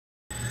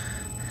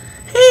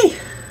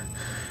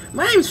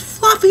My name's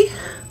Fluffy,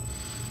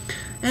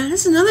 and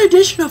this is another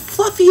edition of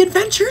Fluffy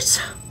Adventures.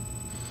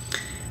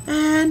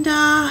 And today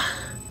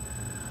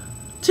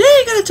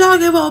I'm going to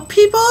talk about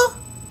people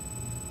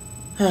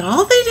that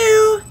all they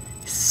do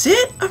is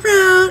sit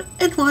around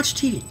and watch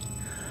TV.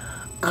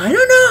 I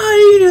don't know how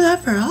you do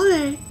that for all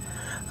day.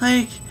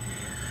 Like,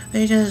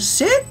 they just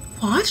sit,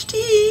 watch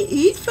TV,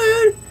 eat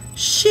food,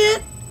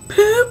 shit,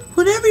 poop,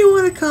 whatever you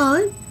want to call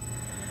it.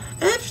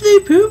 After they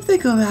poop, they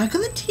go back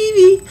on the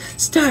TV,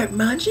 start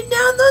munching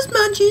down those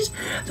munchies.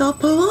 They'll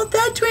pull out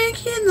that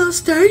Twinkie and they'll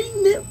start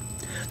eating it.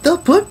 They'll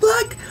pull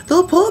back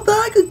a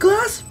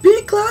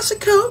big glass of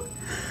Coke.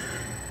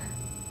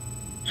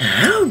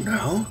 I don't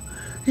know.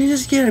 They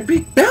just get a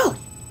big belly.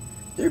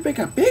 They make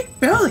a big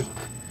belly.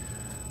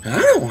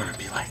 I don't want to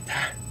be like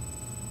that.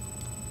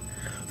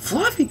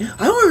 Fluffy.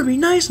 I want to be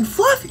nice and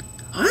fluffy.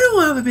 I don't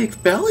want to have a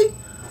big belly.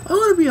 I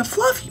want to be a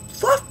fluffy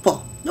fluff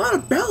ball, not a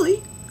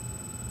belly.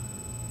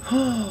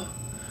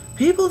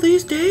 People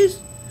these days,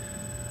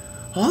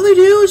 all they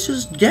do is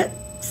just get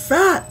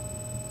fat.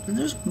 And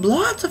there's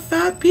lots of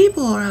fat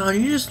people around.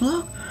 You just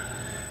look.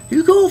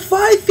 You go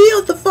 5 feet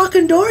out the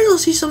fucking door, you'll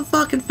see some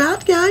fucking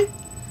fat guy.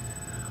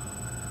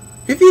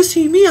 If you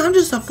see me, I'm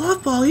just a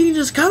fluff ball. You can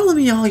just cuddle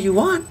me all you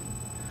want.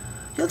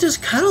 You'll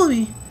just cuddle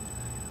me.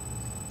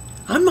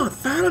 I'm not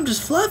fat, I'm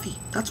just fluffy.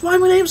 That's why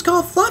my name's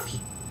called Fluffy.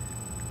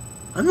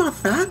 I'm not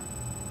fat.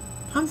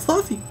 I'm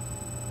fluffy.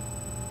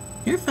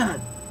 You're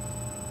fat.